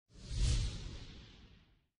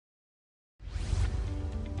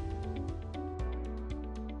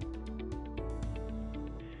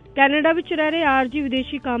Canada ਵਿੱਚ ਰਹਿ ਰਹੇ ਆਰਜੀ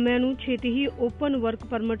ਵਿਦੇਸ਼ੀ ਕਾਮਿਆਂ ਨੂੰ ਛੇਤੀ ਹੀ ਓਪਨ ਵਰਕ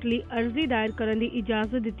ਪਰਮਿਟ ਲਈ ਅਰਜ਼ੀ ਦਾਇਰ ਕਰਨ ਦੀ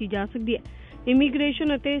ਇਜਾਜ਼ਤ ਦਿੱਤੀ ਜਾ ਸਕਦੀ ਹੈ।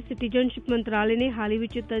 ਇਮੀਗ੍ਰੇਸ਼ਨ ਅਤੇ ਸਿਟੀਜ਼ਨਸ਼ਿਪ ਮੰਤਰਾਲੇ ਨੇ ਹਾਲ ਹੀ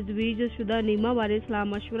ਵਿੱਚ ਤਜਵੀਜ਼ਸ਼ੁਦਾ ਨਿਯਮਾਂ ਬਾਰੇ ਸਲਾਹ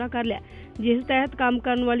ਮਸ਼ਵਰਾ ਕਰ ਲਿਆ, ਜਿਸ ਤਹਿਤ ਕੰਮ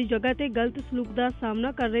ਕਰਨ ਵਾਲੀ ਜਗ੍ਹਾ ਤੇ ਗਲਤ ਸਲੂਕ ਦਾ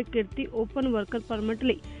ਸਾਹਮਣਾ ਕਰ ਰਹੇ ਕਿਰਤੀ ਓਪਨ ਵਰਕਰ ਪਰਮਿਟ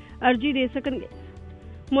ਲਈ ਅਰਜ਼ੀ ਦੇ ਸਕਣਗੇ।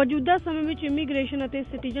 ਮੌਜੂਦਾ ਸਮੇਂ ਵਿੱਚ ਇਮੀਗ੍ਰੇਸ਼ਨ ਅਤੇ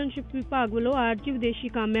ਸਿਟੀਜ਼ਨਸ਼ਿਪ ਵਿਭਾਗ ਵੱਲੋਂ ਆਰਜੀ ਵਿਦੇਸ਼ੀ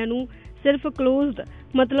ਕਾਮਿਆਂ ਨੂੰ ਸਿਰਫ ਕਲੋਜ਼ਡ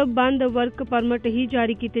ਮਤਲਬ ਬੰਦ ਵਰਕ ਪਰਮਿਟ ਹੀ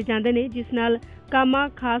ਜਾਰੀ ਕੀਤੇ ਜਾਂਦੇ ਨੇ, ਜਿਸ ਨਾਲ ਕਾਮਾ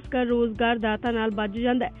ਖਾਸ ਕਰ ਰੋਜ਼ਗਾਰ ਦਾਤਾ ਨਾਲ ਵੱਜ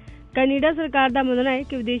ਜਾਂਦਾ ਹੈ। ਕੈਨੇਡਾ ਸਰਕਾਰ ਦਾ ਮੰਨਣਾ ਹੈ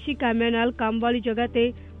ਕਿ ਵਿਦੇਸ਼ੀ ਕਾਮਿਆਂ ਨਾਲ ਕੰਮ ਵਾਲੀ ਜਗ੍ਹਾ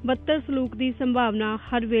ਤੇ ਬਦਤਰ ਸਲੂਕ ਦੀ ਸੰਭਾਵਨਾ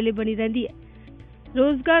ਹਰ ਵੇਲੇ ਬਣੀ ਰਹਿੰਦੀ ਹੈ।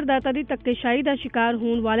 ਰੋਜ਼ਗਾਰ ਦਾਤਾ ਦੀ ਧੱਕੇਸ਼ਾਹੀ ਦਾ ਸ਼ਿਕਾਰ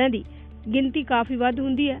ਹੋਣ ਵਾਲਿਆਂ ਦੀ ਗਿਣਤੀ ਕਾਫੀ ਵੱਧ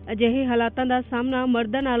ਹੁੰਦੀ ਹੈ। ਅਜਿਹੇ ਹਾਲਾਤਾਂ ਦਾ ਸਾਹਮਣਾ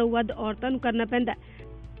ਮਰਦਾਂ ਨਾਲੋਂ ਵੱਧ ਔਰਤਾਂ ਨੂੰ ਕਰਨਾ ਪੈਂਦਾ ਹੈ।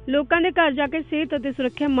 ਲੋਕਾਂ ਦੇ ਘਰ ਜਾ ਕੇ ਸਿਹਤ ਅਤੇ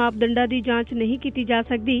ਸੁਰੱਖਿਆ ਮਾਪਦੰਡਾਂ ਦੀ ਜਾਂਚ ਨਹੀਂ ਕੀਤੀ ਜਾ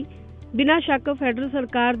ਸਕਦੀ। ਬਿਨਾਂ ਸ਼ੱਕ ਫੈਡਰਲ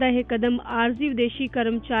ਸਰਕਾਰ ਦਾ ਇਹ ਕਦਮ ਆਰਜ਼ੀ ਵਿਦੇਸ਼ੀ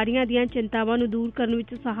ਕਰਮਚਾਰੀਆਂ ਦੀਆਂ ਚਿੰਤਾਵਾਂ ਨੂੰ ਦੂਰ ਕਰਨ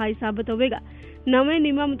ਵਿੱਚ ਸਹਾਈ ਸਾਬਤ ਹੋਵੇਗਾ। ਨਵੇਂ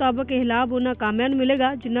ਨਿਯਮਾਂ ਮੁਤਾਬਕ ਇਹ ਲਾਭ ਉਹਨਾਂ ਕਾਮਿਆਂ ਨੂੰ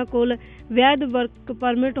ਮਿਲੇਗਾ ਜਿਨ੍ਹਾਂ ਕੋਲ ਵੈਧ ਵਰਕ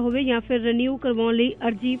ਪਰਮਿਟ ਹੋਵੇ ਜਾਂ ਫਿਰ ਰੀਨਿਊ ਕਰਵਾਉਣ ਲਈ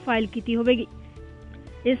ਅਰਜ਼ੀ ਫਾਈਲ ਕੀਤੀ ਹੋਵੇਗੀ।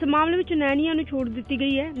 ਇਸ ਮਾਮਲੇ ਵਿੱਚ ਨੈਣੀਆਂ ਨੂੰ ਛੋਟ ਦਿੱਤੀ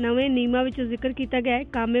ਗਈ ਹੈ। ਨਵੇਂ ਨਿਯਮਾਂ ਵਿੱਚ ਜ਼ਿਕਰ ਕੀਤਾ ਗਿਆ ਹੈ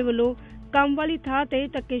ਕਾਮੇ ਵੱਲੋਂ ਕੰਮ ਵਾਲੀ ਥਾਂ ਤੇ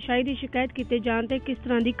ਧੱਕੇਸ਼ਾਹੀ ਦੀ ਸ਼ਿਕਾਇਤ ਕੀਤੇ ਜਾਣ ਤੇ ਕਿਸ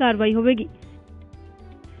ਤਰ੍ਹਾਂ ਦੀ ਕਾਰਵਾਈ ਹੋਵੇਗੀ।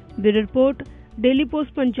 Bureau report, daily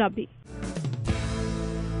post Punjabi.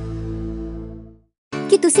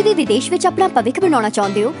 ਕੀ ਤੁਸੀਂ ਵੀ ਵਿਦੇਸ਼ ਵਿੱਚ ਆਪਣਾ ਭਵਿੱਖ ਬਣਾਉਣਾ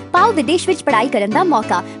ਚਾਹੁੰਦੇ ਹੋ? ਪਾਓ ਵਿਦੇਸ਼ ਵਿੱਚ ਪੜ੍ਹਾਈ ਕਰਨ ਦਾ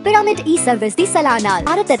ਮੌਕਾ ਪਿਰਾਮਿਡ ਈ-ਸਰਵਿਸ ਦੀ ਸਲਾਹ ਨਾਲ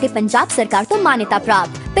ਭਾਰਤ ਅਤੇ ਪੰਜਾਬ ਸਰਕਾਰ ਤੋਂ ਮਾਨਤਾ ਪ੍ਰਾਪਤ।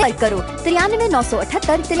 ਪਰ ਕਰੋ 93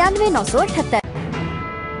 978 93 978।